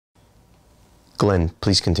Glenn,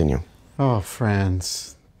 please continue. Oh,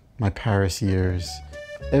 France, my Paris years.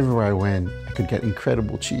 Everywhere I went, I could get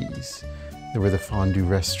incredible cheese. There were the fondue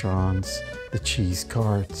restaurants, the cheese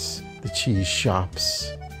carts, the cheese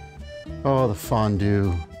shops. Oh, the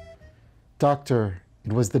fondue. Doctor,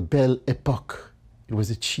 it was the belle époque. It was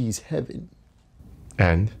a cheese heaven.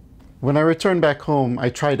 And? When I returned back home, I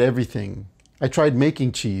tried everything. I tried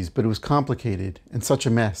making cheese, but it was complicated and such a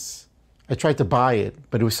mess. I tried to buy it,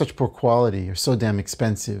 but it was such poor quality or so damn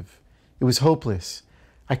expensive. It was hopeless.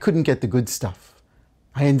 I couldn't get the good stuff.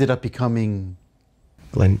 I ended up becoming...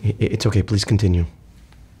 Glenn, it's okay, please continue.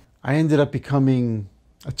 I ended up becoming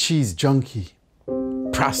a cheese junkie.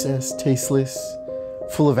 Processed, tasteless,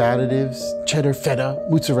 full of additives, cheddar, feta,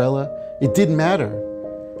 mozzarella. It didn't matter.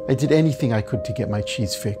 I did anything I could to get my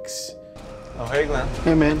cheese fix. Oh, hey, Glenn.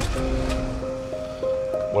 Hey, man.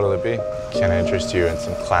 What'll it be? Can I interest you in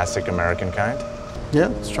some classic American kind? Yeah,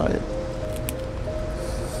 let's try it.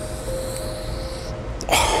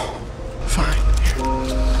 Oh, fine.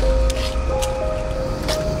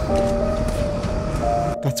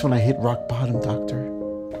 That's when I hit rock bottom, doctor.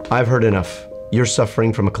 I've heard enough. You're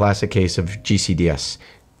suffering from a classic case of GCDS,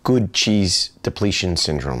 good cheese depletion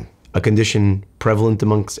syndrome, a condition prevalent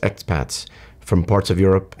amongst expats from parts of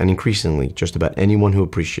Europe and increasingly just about anyone who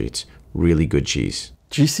appreciates really good cheese.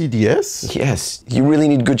 GCDS? Yes, you really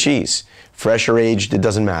need good cheese. Fresh or aged, it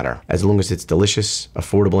doesn't matter. As long as it's delicious,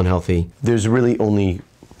 affordable, and healthy. There's really only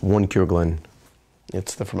one cure, Glenn.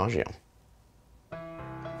 It's the Fromaggio.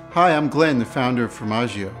 Hi, I'm Glenn, the founder of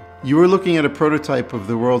Fromaggio. You are looking at a prototype of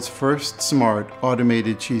the world's first smart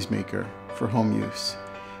automated cheesemaker for home use.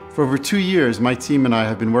 For over 2 years, my team and I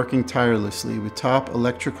have been working tirelessly with top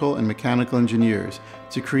electrical and mechanical engineers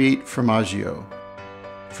to create Fromaggio.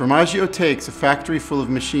 Fromaggio takes a factory full of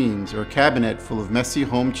machines or a cabinet full of messy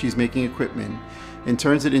home cheesemaking equipment and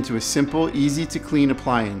turns it into a simple, easy to clean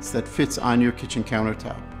appliance that fits on your kitchen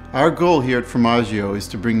countertop. Our goal here at Fromaggio is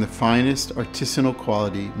to bring the finest artisanal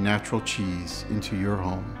quality natural cheese into your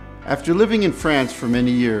home. After living in France for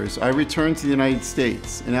many years, I returned to the United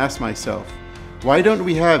States and asked myself, why don't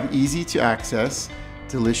we have easy to access,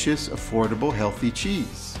 delicious, affordable, healthy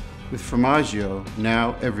cheese? With Fromaggio,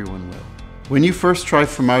 now everyone will. When you first try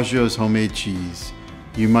Fromaggio's homemade cheese,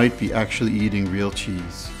 you might be actually eating real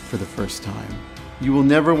cheese for the first time. You will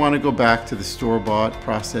never want to go back to the store-bought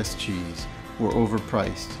processed cheese or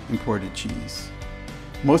overpriced imported cheese.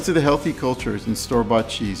 Most of the healthy cultures in store-bought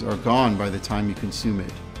cheese are gone by the time you consume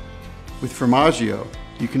it. With Fromaggio,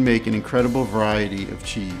 you can make an incredible variety of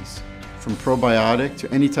cheese, from probiotic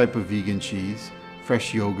to any type of vegan cheese,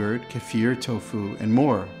 fresh yogurt, kefir, tofu, and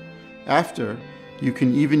more. After, you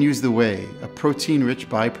can even use the whey, a protein-rich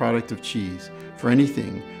byproduct of cheese, for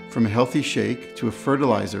anything from a healthy shake to a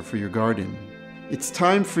fertilizer for your garden. It's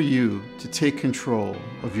time for you to take control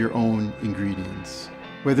of your own ingredients.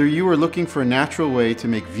 Whether you are looking for a natural way to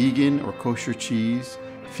make vegan or kosher cheese,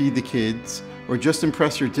 feed the kids, or just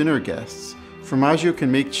impress your dinner guests, Fromaggio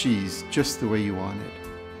can make cheese just the way you want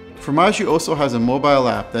it. Fromaggio also has a mobile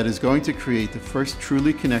app that is going to create the first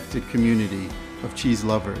truly connected community of cheese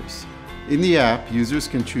lovers. In the app, users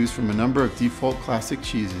can choose from a number of default classic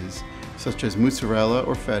cheeses, such as mozzarella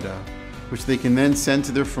or feta, which they can then send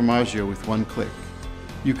to their Fromaggio with one click.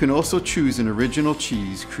 You can also choose an original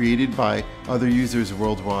cheese created by other users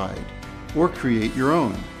worldwide, or create your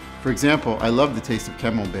own. For example, I love the taste of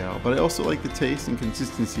camembert, but I also like the taste and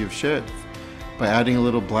consistency of chèvre. By adding a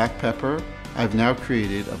little black pepper, I've now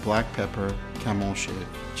created a black pepper Camembert chèvre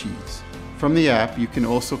cheese. From the app, you can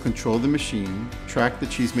also control the machine, track the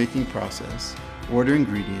cheesemaking process, order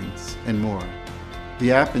ingredients, and more.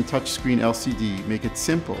 The app and touchscreen LCD make it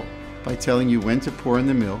simple by telling you when to pour in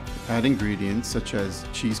the milk, add ingredients such as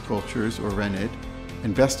cheese cultures or rennet,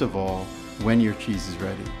 and best of all, when your cheese is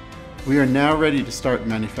ready. We are now ready to start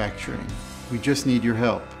manufacturing. We just need your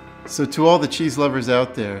help. So to all the cheese lovers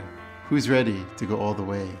out there, who's ready to go all the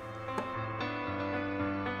way?